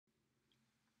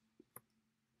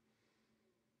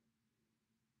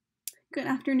good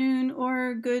afternoon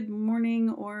or good morning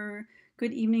or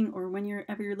good evening or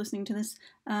whenever you're listening to this.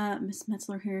 Miss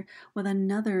Metzler here with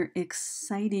another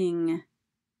exciting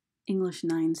English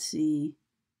 9C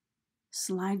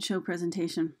slideshow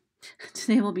presentation.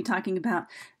 Today we'll be talking about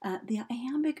the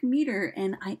iambic meter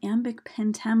and iambic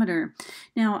pentameter.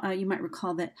 Now you might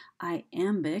recall that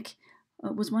iambic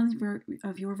was one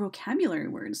of your vocabulary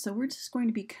words. So we're just going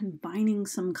to be combining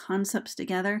some concepts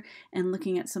together and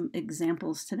looking at some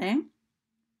examples today.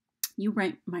 You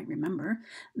might remember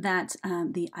that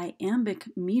the iambic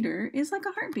meter is like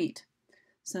a heartbeat.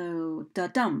 So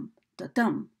da-dum,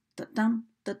 da-dum, da-dum,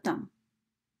 da-dum.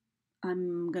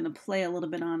 I'm going to play a little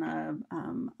bit on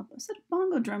a set of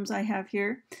bongo drums I have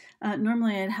here.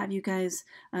 Normally I'd have you guys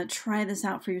try this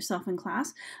out for yourself in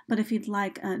class, but if you'd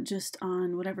like just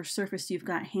on whatever surface you've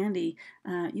got handy,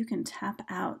 you can tap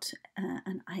out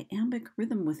an iambic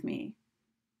rhythm with me.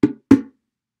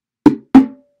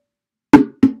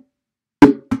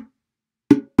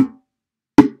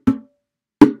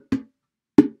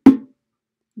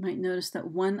 You might notice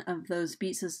that one of those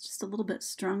beats is just a little bit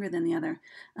stronger than the other,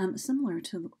 similar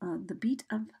to the beat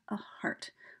of a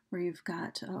heart, where you've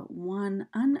got one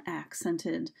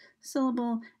unaccented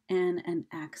syllable and an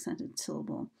accented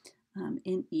syllable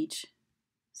in each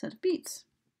set of beats.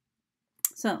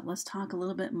 So let's talk a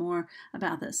little bit more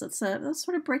about this. Let's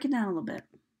sort of break it down a little bit.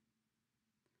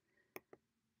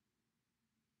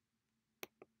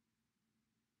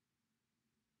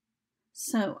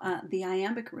 So the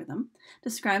iambic rhythm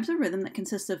describes a rhythm that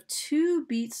consists of two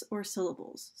beats or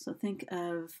syllables. So think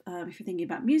of, if you're thinking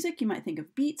about music, you might think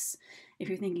of beats. If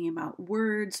you're thinking about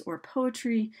words or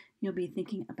poetry, you'll be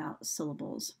thinking about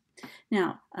syllables.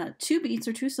 Now, two beats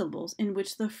or two syllables in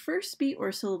which the first beat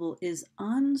or syllable is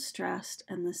unstressed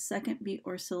and the second beat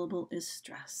or syllable is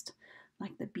stressed,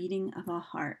 like the beating of a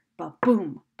heart.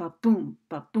 Ba-boom, ba-boom,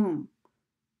 ba-boom.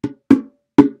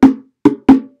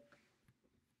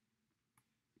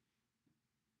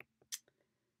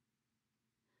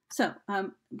 So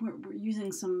we're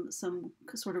using some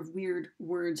sort of weird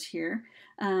words here.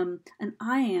 An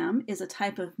iamb is a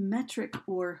type of metric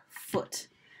or foot.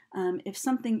 If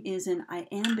something is an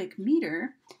iambic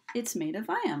meter, it's made of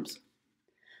iambs.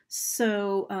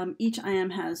 So each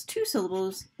iamb has two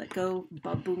syllables that go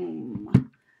ba-boom.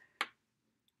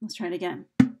 Let's try it again.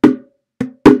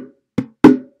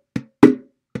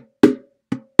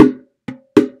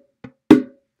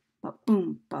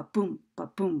 Ba-boom, ba-boom,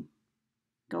 ba-boom.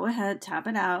 Go ahead, tap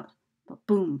it out.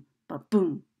 Ba-boom,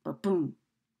 ba-boom, ba-boom.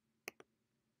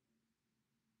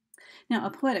 Now, a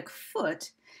poetic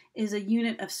foot is a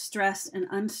unit of stressed and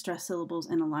unstressed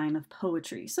syllables in a line of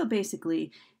poetry. So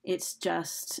basically, it's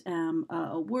just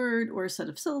a word or a set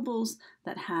of syllables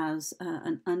that has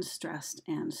an unstressed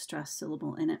and stressed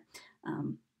syllable in it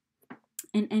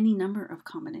in any number of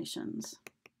combinations.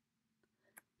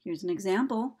 Here's an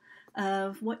example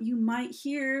of what you might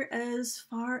hear as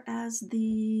far as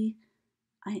the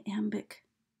iambic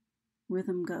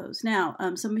rhythm goes. Now,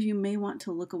 some of you may want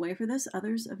to look away for this.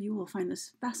 Others of you will find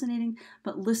this fascinating,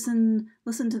 but listen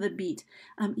to the beat.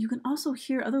 You can also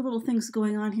hear other little things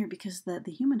going on here because the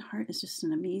human heart is just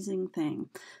an amazing thing.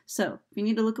 So if you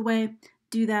need to look away,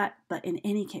 do that. But in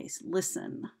any case,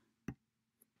 listen.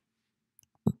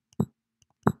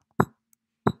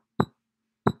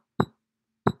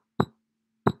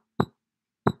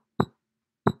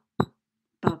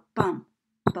 Ba-bum,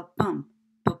 ba-bum,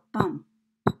 ba-bum.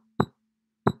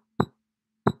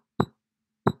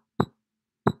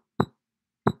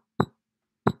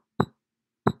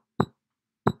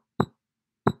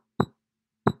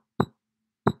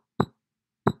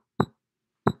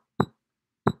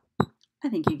 I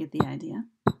think you get the idea.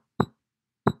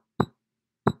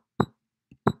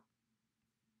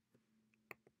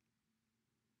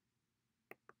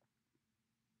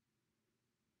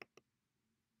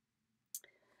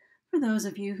 For those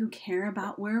of you who care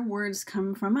about where words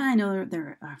come from, I know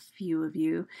there are a few of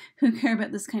you who care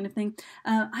about this kind of thing.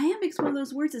 Iambic is one of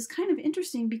those words that's kind of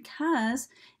interesting because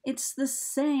it's the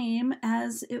same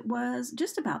as it was,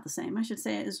 just about the same, I should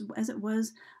say, as it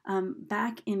was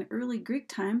back in early Greek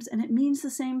times, and it means the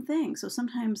same thing. So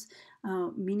sometimes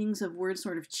meanings of words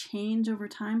sort of change over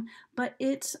time, but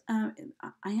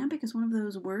iambic is one of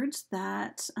those words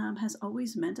that has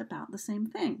always meant about the same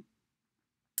thing.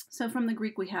 So from the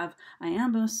Greek we have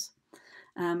iambos,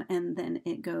 and then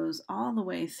it goes all the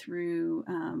way through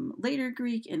later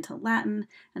Greek into Latin,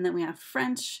 and then we have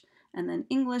French, and then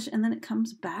English, and then it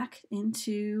comes back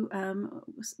into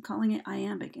calling it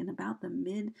iambic in about the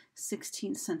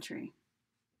mid-16th century.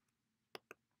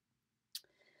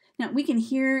 Now, we can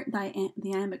hear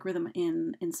the iambic rhythm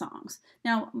in songs.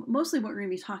 Now, mostly what we're going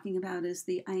to be talking about is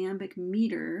the iambic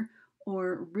meter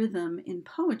or rhythm in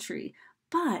poetry.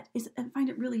 But I find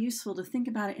it really useful to think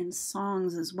about it in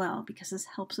songs as well, because this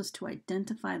helps us to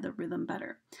identify the rhythm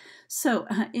better. So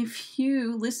if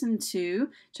you listen to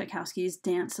Tchaikovsky's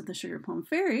Dance of the Sugar Plum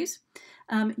Fairies,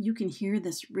 you can hear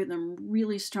this rhythm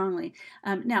really strongly.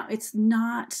 Now, it's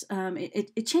not,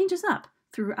 it changes up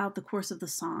throughout the course of the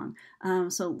song.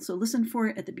 So listen for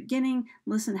it at the beginning,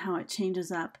 listen how it changes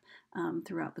up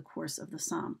throughout the course of the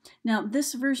song. Now,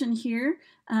 this version here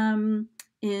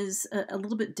is a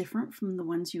little bit different from the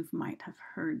ones you might have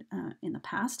heard in the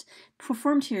past,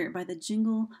 performed here by the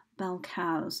Jingle Bell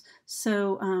Cows.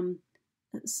 So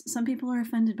some people are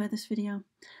offended by this video.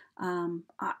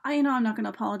 I know I'm not going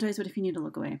to apologize, but if you need to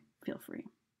look away, feel free.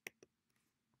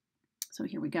 So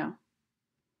here we go.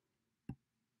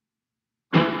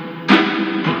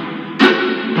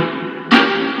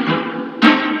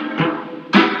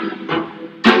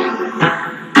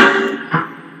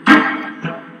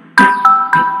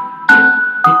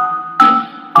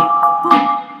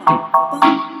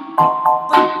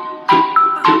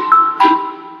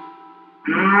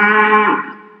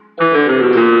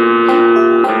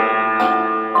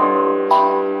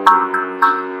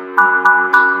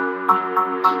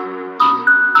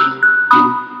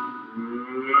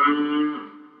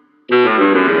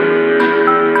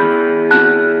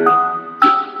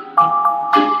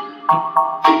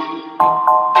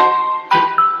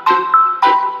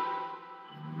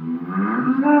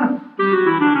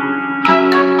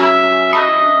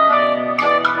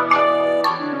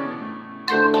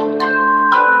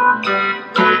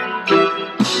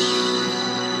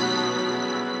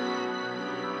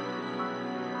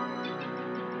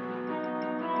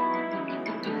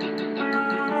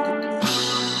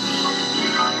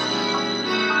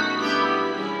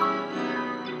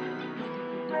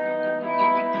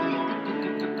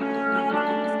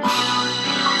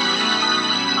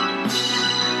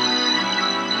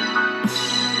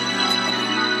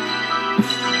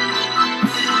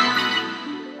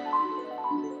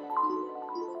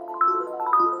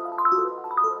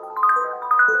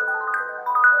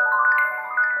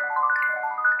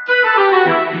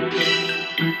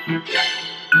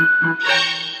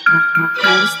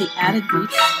 Notice the added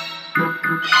beats.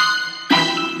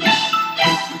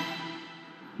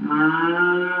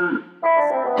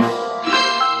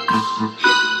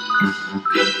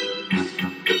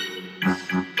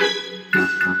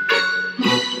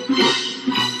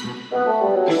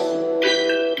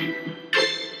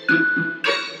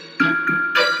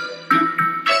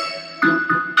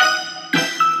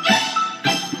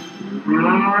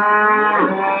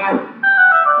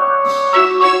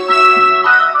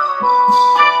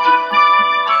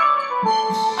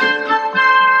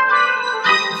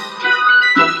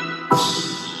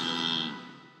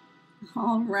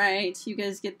 All right, you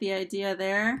guys get the idea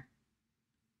there.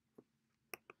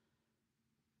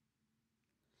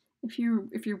 If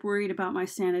you're worried about my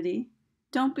sanity,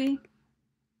 don't be.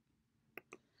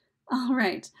 All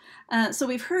right, so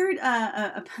we've heard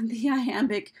the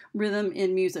iambic rhythm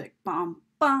in music. Bum,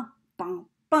 ba, bum,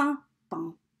 ba,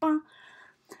 bum, ba.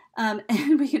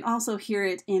 And we can also hear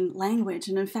it in language.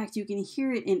 And in fact, you can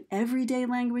hear it in everyday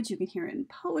language. You can hear it in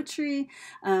poetry.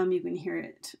 You can hear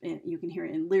it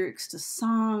in lyrics to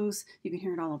songs. You can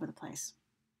hear it all over the place.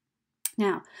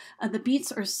 Now, the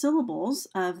beats or syllables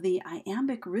of the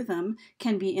iambic rhythm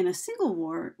can be in a single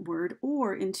word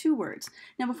or in two words.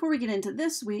 Now, before we get into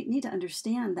this, we need to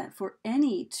understand that for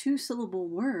any two-syllable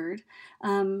word,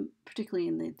 particularly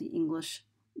in the English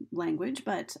language,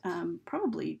 but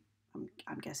probably,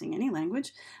 I'm guessing any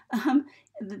language,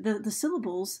 the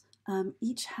syllables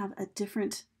each have a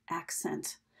different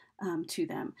accent to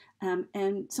them.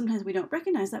 And sometimes we don't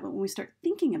recognize that, but when we start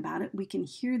thinking about it, we can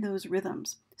hear those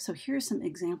rhythms. So here are some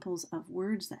examples of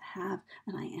words that have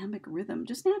an iambic rhythm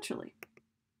just naturally.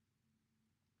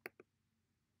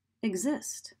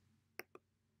 Exist,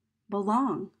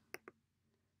 belong,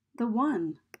 the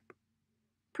one,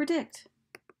 predict,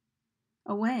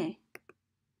 away,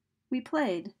 we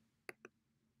played,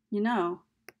 you know,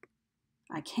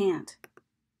 I can't,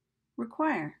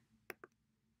 require,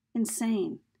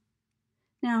 insane.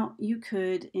 Now, you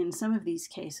could, in some of these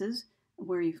cases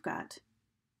where you've got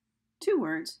two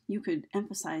words, you could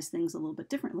emphasize things a little bit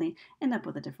differently, end up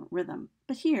with a different rhythm.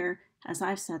 But here, as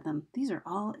I've said them, these are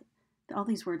all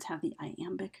these words have the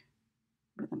iambic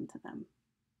rhythm to them,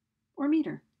 or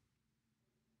meter.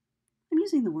 I'm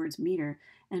using the words meter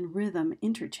and rhythm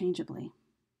interchangeably.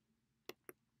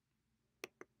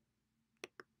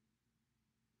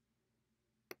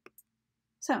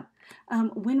 So,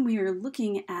 when we are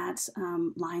looking at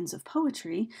lines of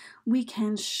poetry, we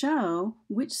can show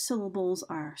which syllables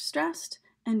are stressed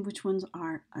and which ones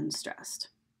are unstressed.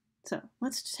 So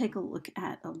let's take a look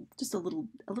at just a little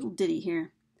ditty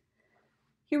here.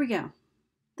 Here we go.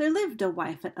 There lived a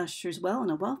wife at Usher's Well,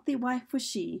 and a wealthy wife was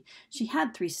she. She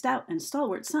had 3 stout and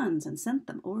stalwart sons, and sent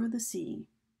them o'er the sea.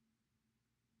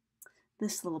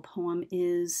 This little poem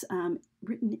is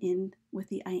written in with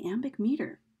the iambic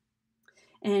meter.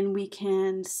 And we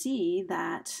can see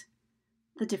that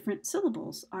the different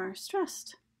syllables are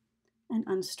stressed and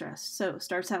unstressed. So it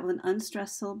starts out with an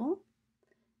unstressed syllable.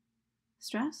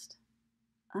 Stressed,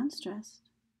 unstressed,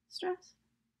 stressed,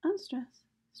 unstressed,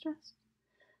 stressed.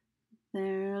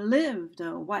 There lived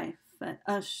a wife at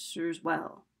Usher's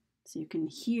Well. So you can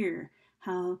hear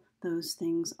how those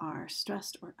things are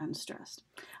stressed or unstressed.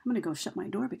 I'm going to go shut my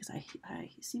door because I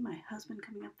see my husband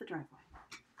coming up the driveway.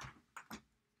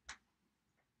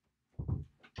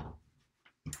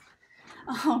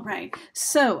 All right.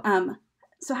 So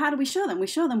how do we show them? We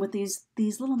show them with these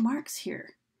little marks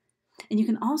here. And you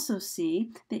can also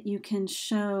see that you can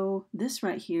show this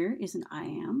right here is an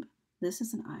iamb. This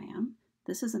is an iamb.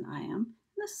 This is an iamb.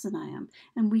 This is an iamb.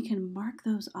 And we can mark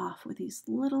those off with these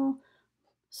little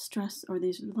stress or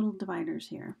these little dividers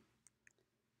here.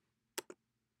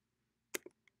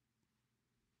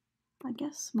 I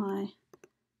guess my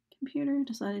computer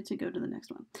decided to go to the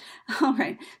next one. All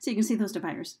right. So you can see those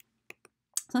dividers.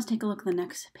 So let's take a look at the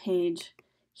next page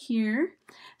here.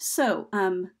 So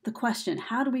the question,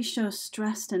 how do we show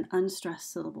stressed and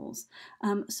unstressed syllables?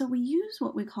 So we use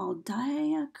what we call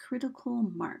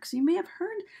diacritical marks. You may have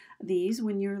heard these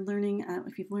when you're learning,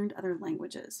 if you've learned other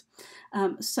languages.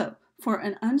 So for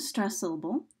an unstressed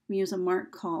syllable, we use a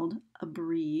mark called a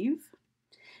breve,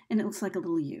 and it looks like a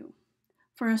little U.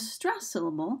 For a stressed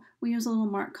syllable, we use a little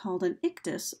mark called an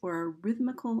ictus or a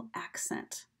rhythmical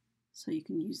accent. So you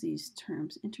can use these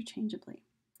terms interchangeably.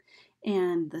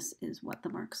 And this is what the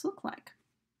marks look like.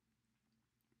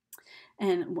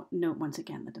 And note once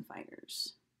again the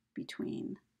dividers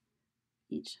between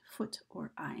each foot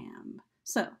or iamb.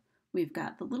 So we've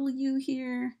got the little U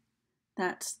here,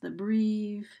 that's the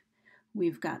breve.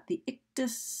 We've got the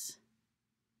ictus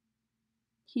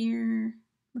here.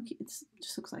 Look, it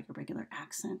just looks like a regular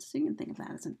accent. So you can think of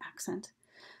that as an accent.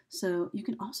 So you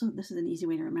can also, this is an easy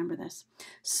way to remember this.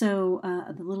 So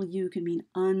the little U can mean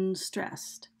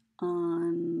unstressed,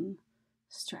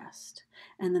 unstressed.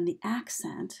 And then the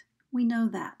accent, we know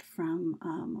that from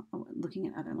looking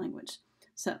at other language.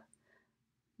 So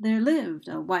there lived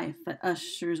a wife at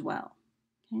Usher's Well.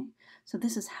 Okay, so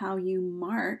this is how you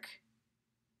mark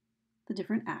the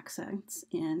different accents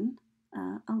in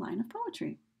a line of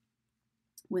poetry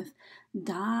with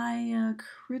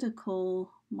diacritical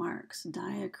marks,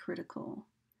 diacritical.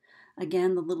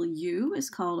 Again, the little U is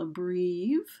called a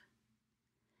breve,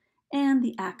 and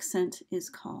the accent is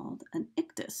called an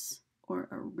ictus, or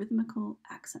a rhythmical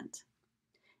accent.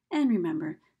 And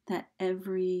remember that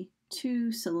every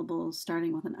 2 syllables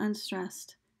starting with an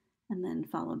unstressed and then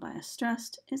followed by a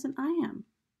stressed is an iamb.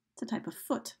 It's a type of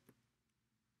foot.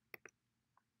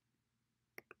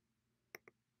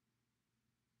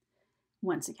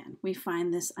 Once again, we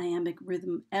find this iambic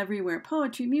rhythm everywhere.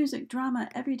 Poetry, music, drama,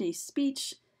 everyday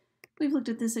speech. We've looked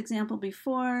at this example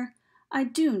before. I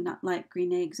do not like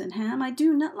green eggs and ham. I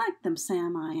do not like them,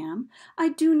 Sam, I am. I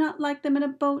do not like them in a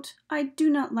boat. I do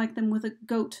not like them with a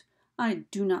goat. I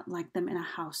do not like them in a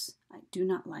house. I do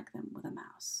not like them with a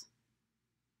mouse.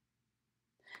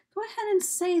 Go ahead and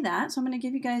say that. So I'm going to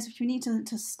give you guys, if you need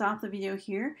to stop the video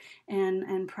here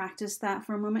and practice that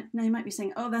for a moment. Now you might be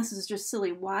saying, oh, this is just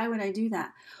silly. Why would I do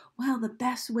that? Well, the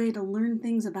best way to learn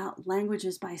things about language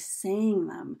is by saying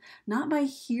them, not by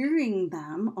hearing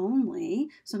them only.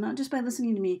 So not just by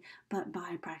listening to me, but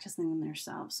by practicing them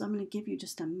yourself. So I'm going to give you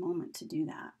just a moment to do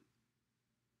that.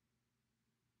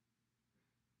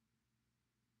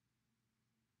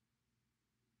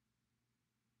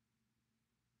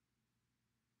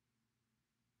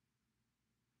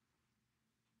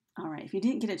 All right, if you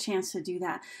didn't get a chance to do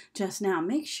that just now,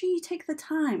 make sure you take the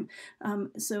time.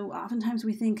 So oftentimes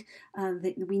we think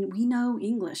that we know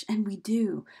English, and we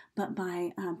do, but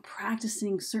by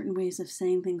practicing certain ways of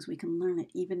saying things, we can learn it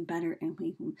even better, and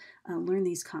we can learn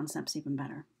these concepts even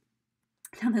better.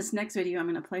 Now, this next video I'm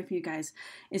going to play for you guys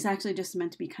is actually just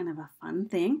meant to be kind of a fun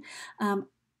thing.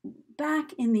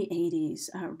 Back in the 80s,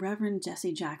 Reverend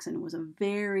Jesse Jackson was a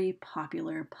very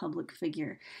popular public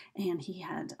figure, and he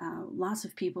had lots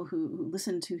of people who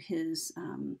listened to his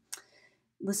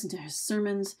listen to his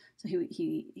sermons. So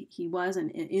he was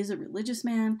and is a religious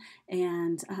man,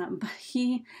 and but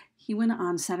he went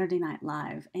on Saturday Night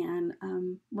Live, and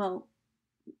well,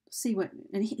 see what,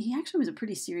 and he actually was a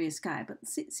pretty serious guy, but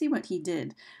see what he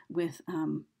did with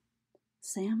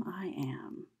Sam I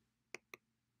Am.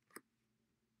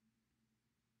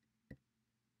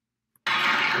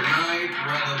 Tonight,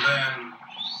 rather than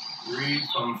read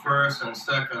from 1st and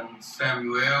 2nd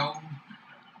Samuel,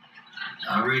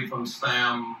 I read from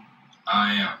Sam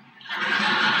I Am.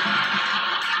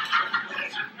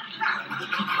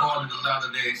 According to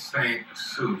Latter-day Saint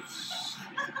Seuss.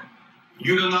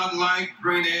 You do not like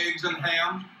green eggs and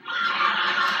ham?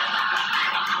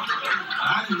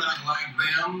 I do not like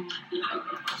them.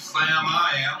 Sam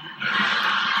I Am.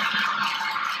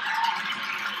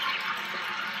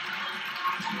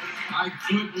 I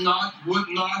could not, would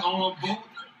not on a boat.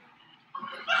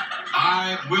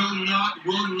 I will not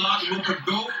with a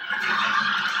goat.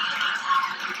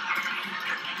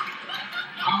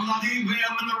 I will not eat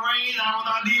them in the rain. I will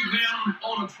not eat them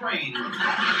on a train.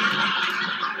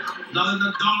 Not in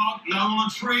the dark, not on a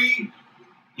tree,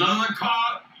 not in a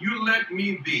car. You let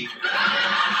me be.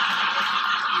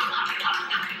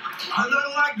 I do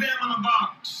not like them in a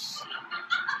box.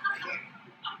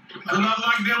 I do not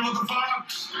like them with a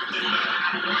fox.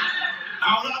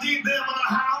 I will not eat them in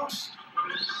a house.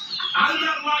 I do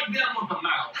not like them with a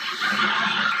mouse.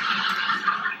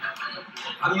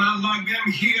 I do not like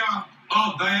them here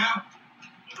or there.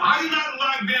 I do not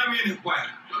like them anywhere.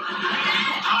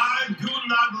 I do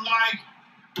not like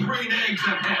green eggs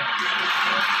and ham.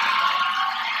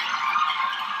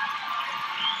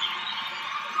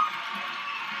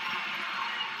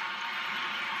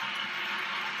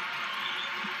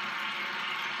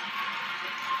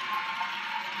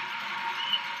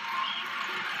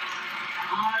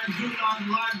 I do not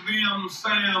like them,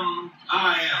 Sam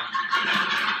I Am.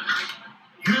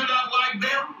 You do not like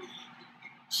them?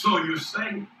 So you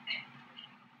say.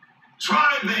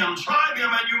 Try them,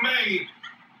 and you may.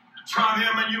 Try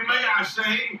them, and you may, I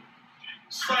say.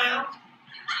 Sam,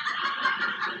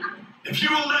 if you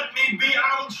will let me be,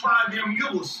 I will try them, you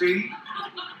will see.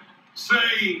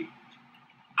 Say,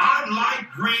 I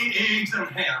like green eggs and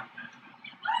ham.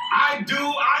 I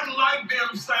like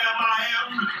them, Sam I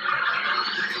Am.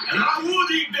 And I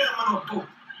would eat them in a boat.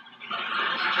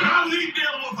 And I would eat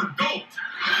them with a goat.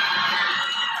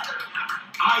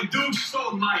 I do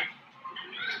so like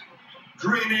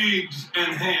green eggs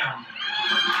and ham.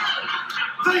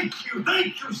 Thank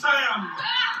you, Sam.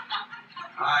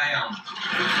 I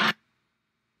am.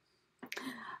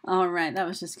 All right, that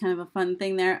was just kind of a fun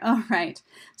thing there. All right,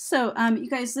 so you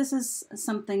guys, this is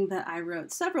something that I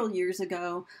wrote several years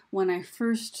ago when I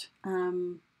first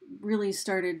really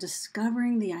started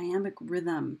discovering the iambic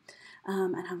rhythm,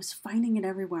 and I was finding it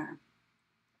everywhere.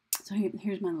 So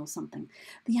here's my little something.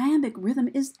 The iambic rhythm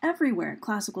is everywhere.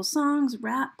 Classical songs,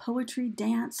 rap, poetry,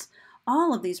 dance.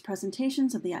 All of these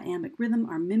presentations of the iambic rhythm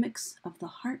are mimics of the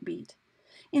heartbeat.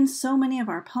 In so many of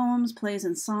our poems, plays,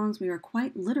 and songs, we are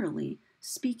quite literally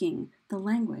speaking the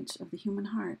language of the human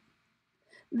heart.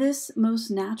 This most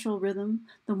natural rhythm,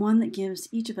 the one that gives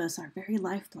each of us our very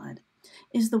lifeblood,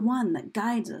 is the one that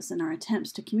guides us in our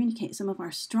attempts to communicate some of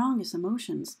our strongest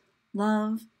emotions: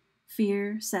 love,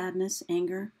 fear, sadness,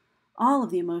 anger, all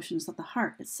of the emotions that the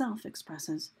heart itself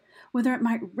expresses, whether it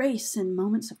might race in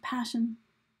moments of passion,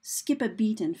 skip a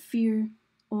beat in fear,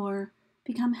 or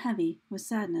become heavy with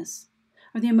sadness,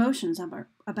 are the emotions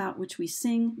about which we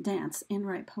sing, dance, and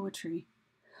write poetry.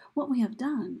 What we have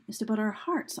done is to put our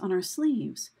hearts on our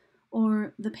sleeves,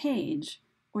 or the page,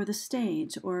 or the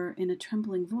stage, or in a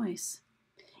trembling voice.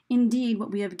 Indeed, what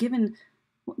we have given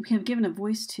a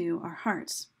voice to, our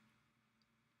hearts,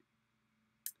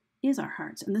 is our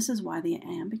hearts, and this is why the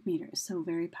iambic meter is so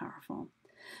very powerful.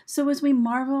 So as we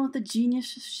marvel at the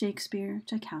genius of Shakespeare,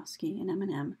 Tchaikovsky, and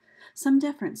Eminem, some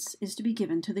deference is to be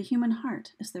given to the human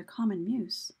heart as their common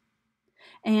muse.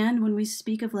 And when we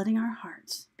speak of letting our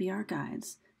hearts be our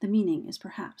guides, the meaning is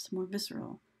perhaps more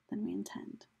visceral than we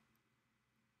intend.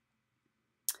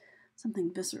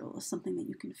 Something visceral is something that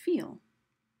you can feel.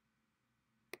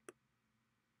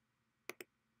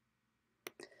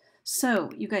 So,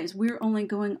 you guys, we're only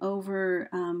going over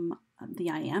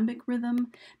the iambic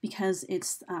rhythm because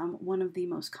it's one of the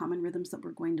most common rhythms that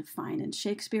we're going to find in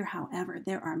Shakespeare. However,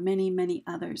 there are many, many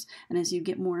others. And as you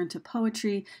get more into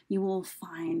poetry, you will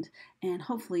find and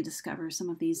hopefully discover some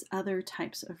of these other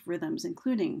types of rhythms,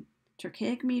 including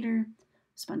trochaic meter,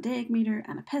 spondaic meter,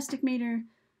 anapestic meter,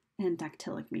 and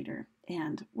dactylic meter.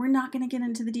 And we're not going to get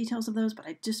into the details of those, but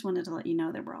I just wanted to let you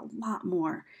know there were a lot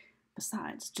more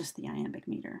besides just the iambic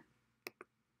meter.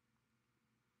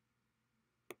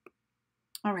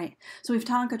 All right, so we've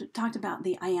talked about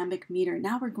the iambic meter.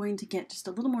 Now we're going to get just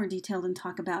a little more detailed and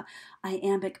talk about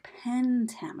iambic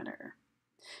pentameter.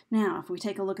 Now, if we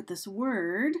take a look at this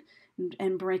word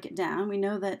and break it down, we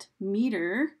know that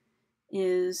meter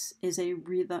is a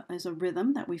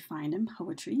rhythm that we find in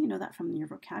poetry. You know that from your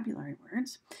vocabulary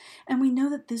words. And we know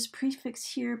that this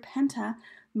prefix here, penta,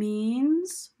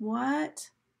 means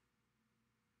what?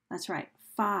 That's right,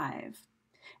 5.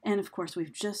 And of course,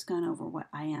 we've just gone over what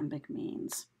iambic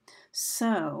means.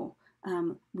 So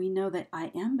we know that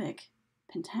iambic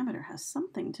pentameter has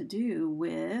something to do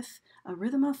with a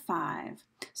rhythm of 5.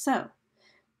 So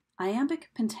iambic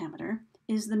pentameter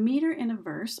is the meter in a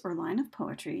verse or line of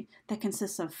poetry that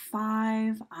consists of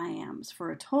 5 iambs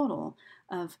for a total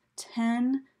of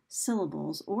 10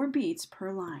 syllables or beats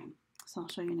per line. So I'll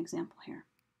show you an example here.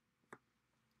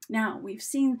 Now, we've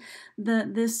seen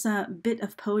this bit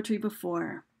of poetry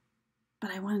before,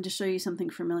 but I wanted to show you something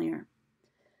familiar.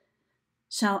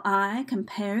 Shall I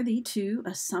compare thee to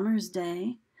a summer's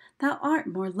day? Thou art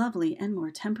more lovely and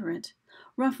more temperate.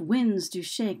 Rough winds do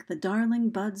shake the darling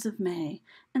buds of May,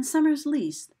 and summer's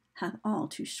lease hath all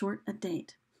too short a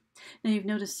date. Now you've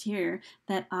noticed here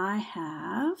that I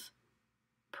have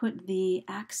put the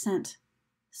accent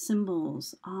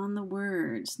symbols on the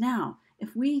words. Now,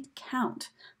 if we count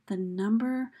the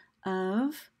number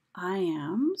of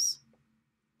iambs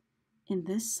in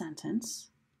this sentence,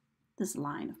 this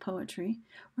line of poetry,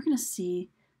 we're going to see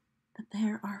that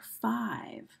there are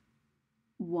 5.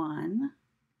 1,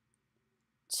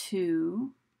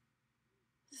 2,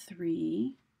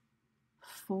 3,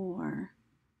 4,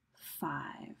 5.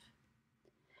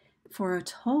 For a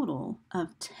total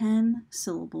of 10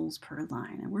 syllables per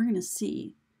line. And we're going to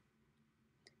see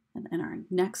in our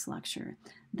next lecture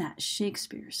that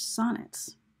Shakespeare's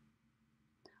sonnets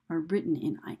are written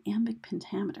in iambic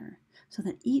pentameter so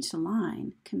that each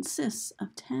line consists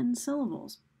of 10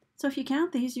 syllables. So if you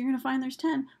count these, you're going to find there's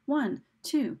 10. 1,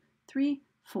 2, 3,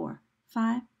 4,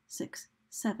 5, 6,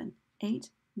 7, 8,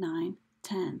 9,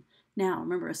 10. Now,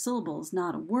 remember, a syllable is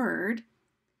not a word.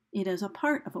 It is a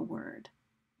part of a word.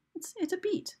 It's a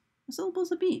beat. A syllable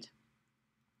is a beat.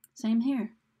 Same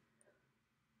here.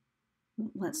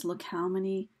 Let's look how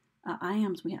many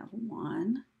iambs we have.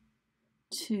 1,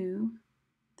 2,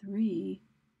 3,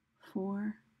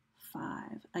 4, 5.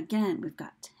 Again, we've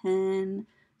got 10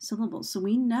 syllables. So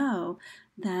we know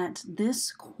that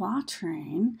this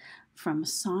quatrain from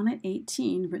Sonnet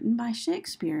 18, written by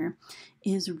Shakespeare,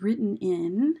 is written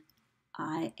in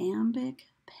iambic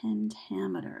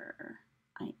pentameter.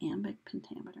 Iambic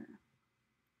pentameter.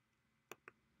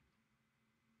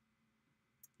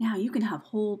 Now, you can have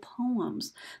whole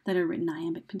poems that are written in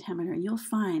iambic pentameter, and you'll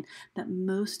find that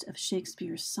most of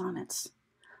Shakespeare's sonnets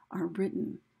are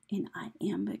written in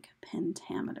iambic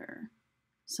pentameter.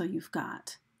 So you've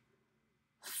got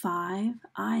 5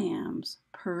 iambs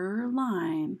per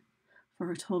line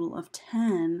for a total of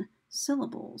 10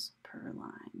 syllables per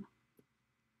line.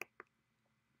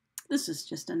 This is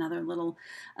just another little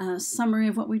summary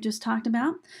of what we just talked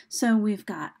about. So we've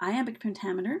got iambic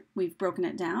pentameter. We've broken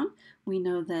it down. We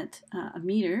know that a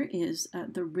meter is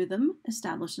the rhythm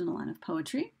established in a line of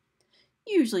poetry,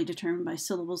 usually determined by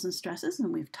syllables and stresses.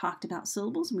 And we've talked about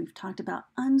syllables, and we've talked about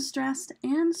unstressed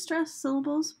and stressed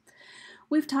syllables.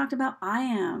 We've talked about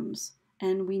iambs,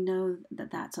 and we know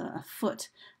that that's a foot,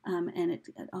 and it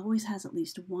always has at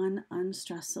least one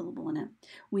unstressed syllable in it.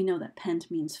 We know that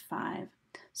pent means 5.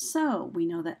 So we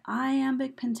know that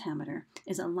iambic pentameter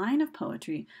is a line of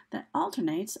poetry that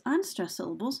alternates unstressed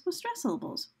syllables with stressed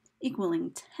syllables,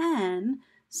 equaling 10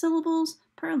 syllables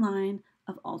per line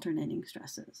of alternating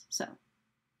stresses. So,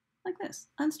 like this: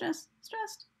 unstressed,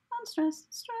 stressed,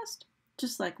 unstressed, stressed,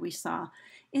 just like we saw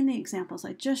in the examples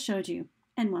I just showed you.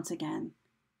 And once again,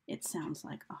 it sounds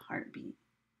like a heartbeat.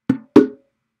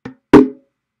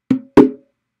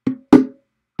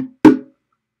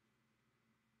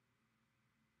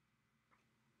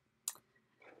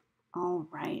 All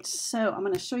right, so I'm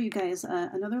going to show you guys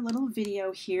another little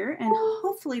video here, and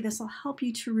hopefully this will help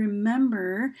you to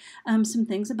remember some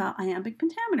things about iambic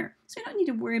pentameter. So you don't need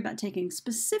to worry about taking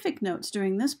specific notes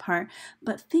during this part,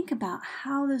 but think about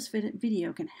how this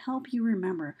video can help you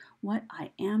remember what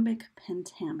iambic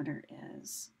pentameter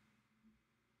is.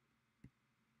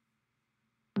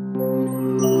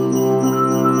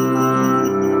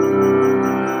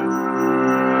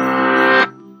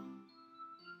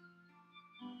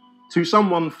 To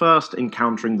someone first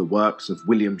encountering the works of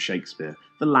William Shakespeare,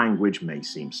 the language may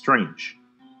seem strange.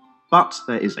 But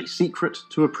there is a secret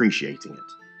to appreciating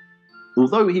it.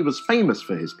 Although he was famous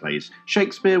for his plays,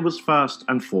 Shakespeare was first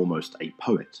and foremost a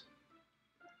poet.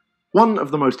 One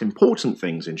of the most important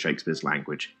things in Shakespeare's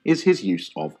language is his use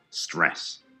of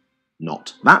stress.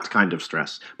 Not that kind of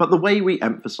stress, but the way we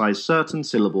emphasise certain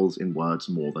syllables in words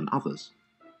more than others.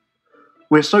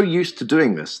 We're so used to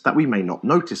doing this that we may not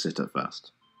notice it at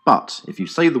first, but if you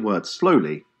say the words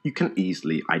slowly, you can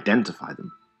easily identify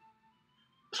them.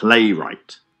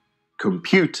 Playwright,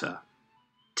 computer,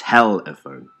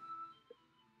 telephone.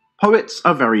 Poets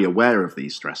are very aware of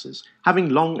these stresses, having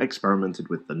long experimented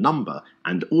with the number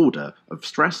and order of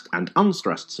stressed and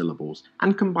unstressed syllables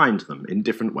and combined them in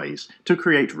different ways to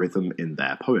create rhythm in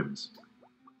their poems.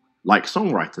 Like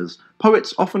songwriters,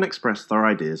 poets often express their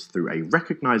ideas through a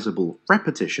recognizable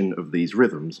repetition of these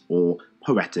rhythms or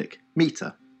poetic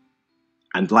meter.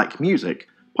 And like music,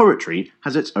 poetry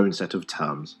has its own set of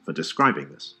terms for describing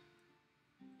this.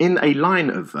 In a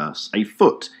line of verse, a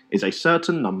foot is a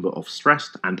certain number of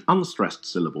stressed and unstressed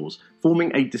syllables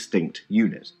forming a distinct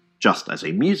unit, just as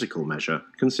a musical measure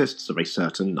consists of a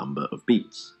certain number of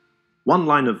beats. One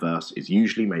line of verse is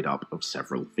usually made up of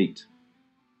several feet.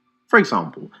 For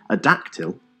example, a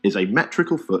dactyl is a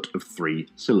metrical foot of 3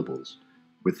 syllables,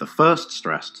 with the first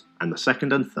stressed and the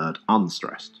second and third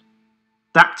unstressed.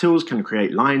 Dactyls can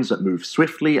create lines that move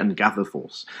swiftly and gather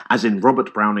force, as in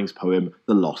Robert Browning's poem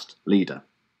The Lost Leader.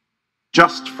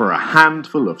 Just for a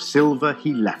handful of silver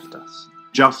he left us,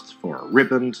 just for a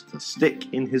riband to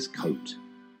stick in his coat.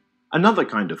 Another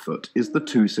kind of foot is the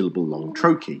 2-syllable long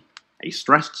trochee, a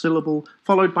stressed syllable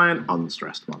followed by an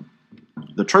unstressed one.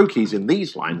 The trochees in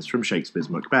these lines from Shakespeare's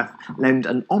Macbeth lend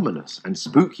an ominous and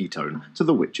spooky tone to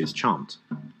the witch's chant.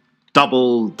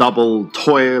 Double, double,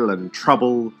 toil and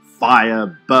trouble,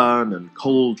 fire, burn and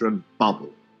cauldron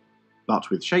bubble. But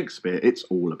with Shakespeare, it's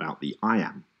all about the I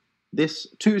am. This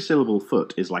 2-syllable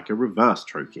foot is like a reverse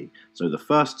trochee, so the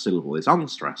first syllable is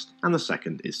unstressed and the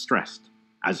second is stressed,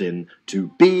 as in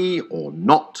to be or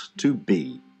not to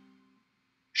be.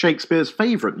 Shakespeare's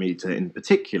favourite metre in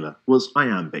particular was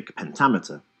Iambic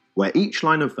Pentameter, where each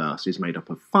line of verse is made up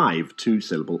of 5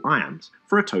 2-syllable iambs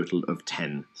for a total of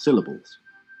 10 syllables.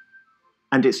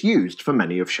 And it's used for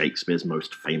many of Shakespeare's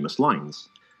most famous lines.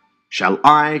 Shall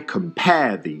I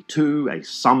compare thee to a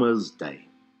summer's day?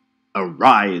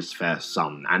 Arise, fair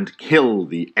sun, and kill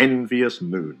the envious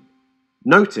moon.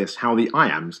 Notice how the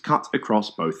iambs cut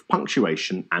across both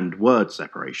punctuation and word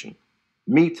separation.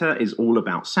 Meter is all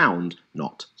about sound,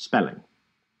 not spelling.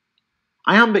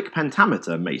 Iambic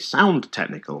pentameter may sound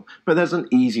technical, but there's an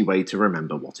easy way to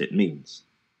remember what it means.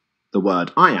 The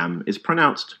word I am is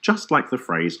pronounced just like the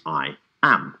phrase I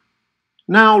am.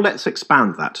 Now let's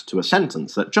expand that to a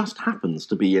sentence that just happens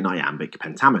to be in iambic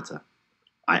pentameter.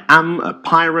 I am a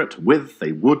pirate with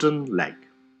a wooden leg.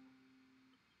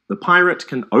 The pirate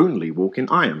can only walk in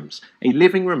iambs, a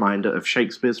living reminder of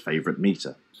Shakespeare's favourite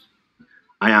metre.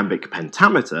 Iambic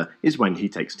pentameter is when he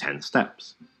takes 10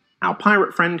 steps. Our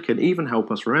pirate friend can even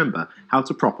help us remember how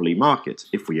to properly mark it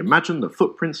if we imagine the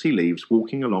footprints he leaves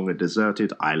walking along a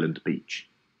deserted island beach.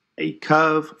 A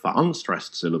curve for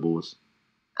unstressed syllables,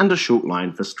 and a short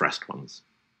line for stressed ones.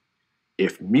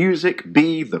 If music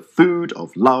be the food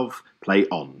of love, play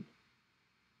on.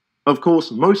 Of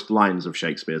course, most lines of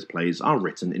Shakespeare's plays are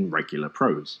written in regular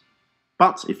prose.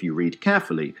 But if you read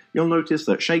carefully, you'll notice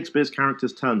that Shakespeare's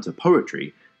characters turn to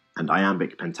poetry, and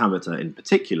iambic pentameter in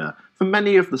particular, for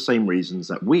many of the same reasons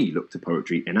that we look to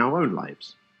poetry in our own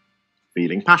lives.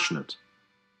 Feeling passionate,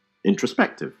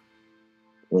 introspective,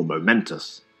 or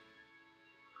momentous.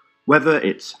 Whether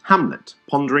it's Hamlet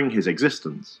pondering his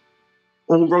existence,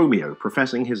 or Romeo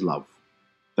professing his love,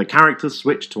 the characters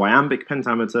switch to iambic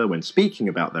pentameter when speaking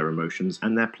about their emotions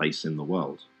and their place in the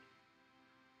world.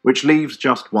 Which leaves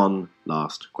just one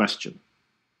last question.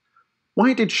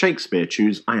 Why did Shakespeare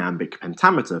choose iambic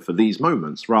pentameter for these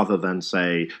moments rather than,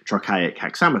 say, trochaic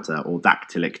hexameter or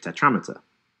dactylic tetrameter?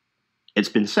 It's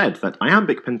been said that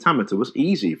iambic pentameter was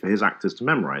easy for his actors to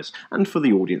memorize and for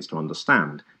the audience to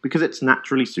understand because it's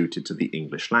naturally suited to the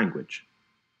English language.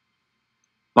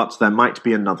 But there might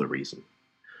be another reason.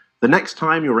 The next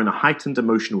time you're in a heightened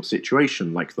emotional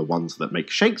situation like the ones that make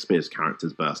Shakespeare's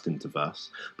characters burst into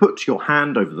verse, put your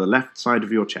hand over the left side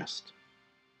of your chest.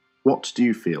 What do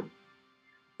you feel?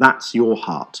 That's your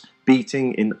heart,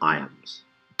 beating in iambs.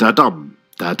 Da-dum,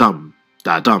 da-dum,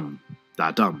 da-dum,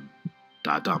 da-dum,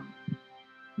 da-dum.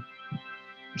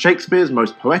 Shakespeare's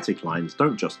most poetic lines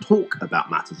don't just talk about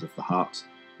matters of the heart,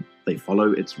 they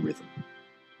follow its rhythm.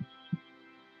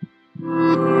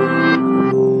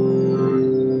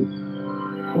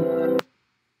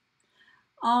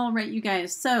 All right, you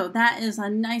guys, so that is a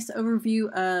nice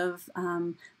overview of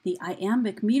the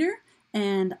iambic meter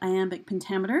and Iambic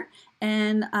Pentameter.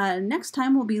 And next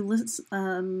time we'll be learning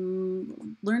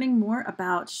more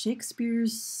about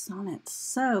Shakespeare's sonnets.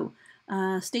 So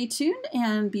stay tuned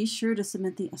and be sure to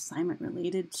submit the assignment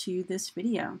related to this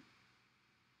video.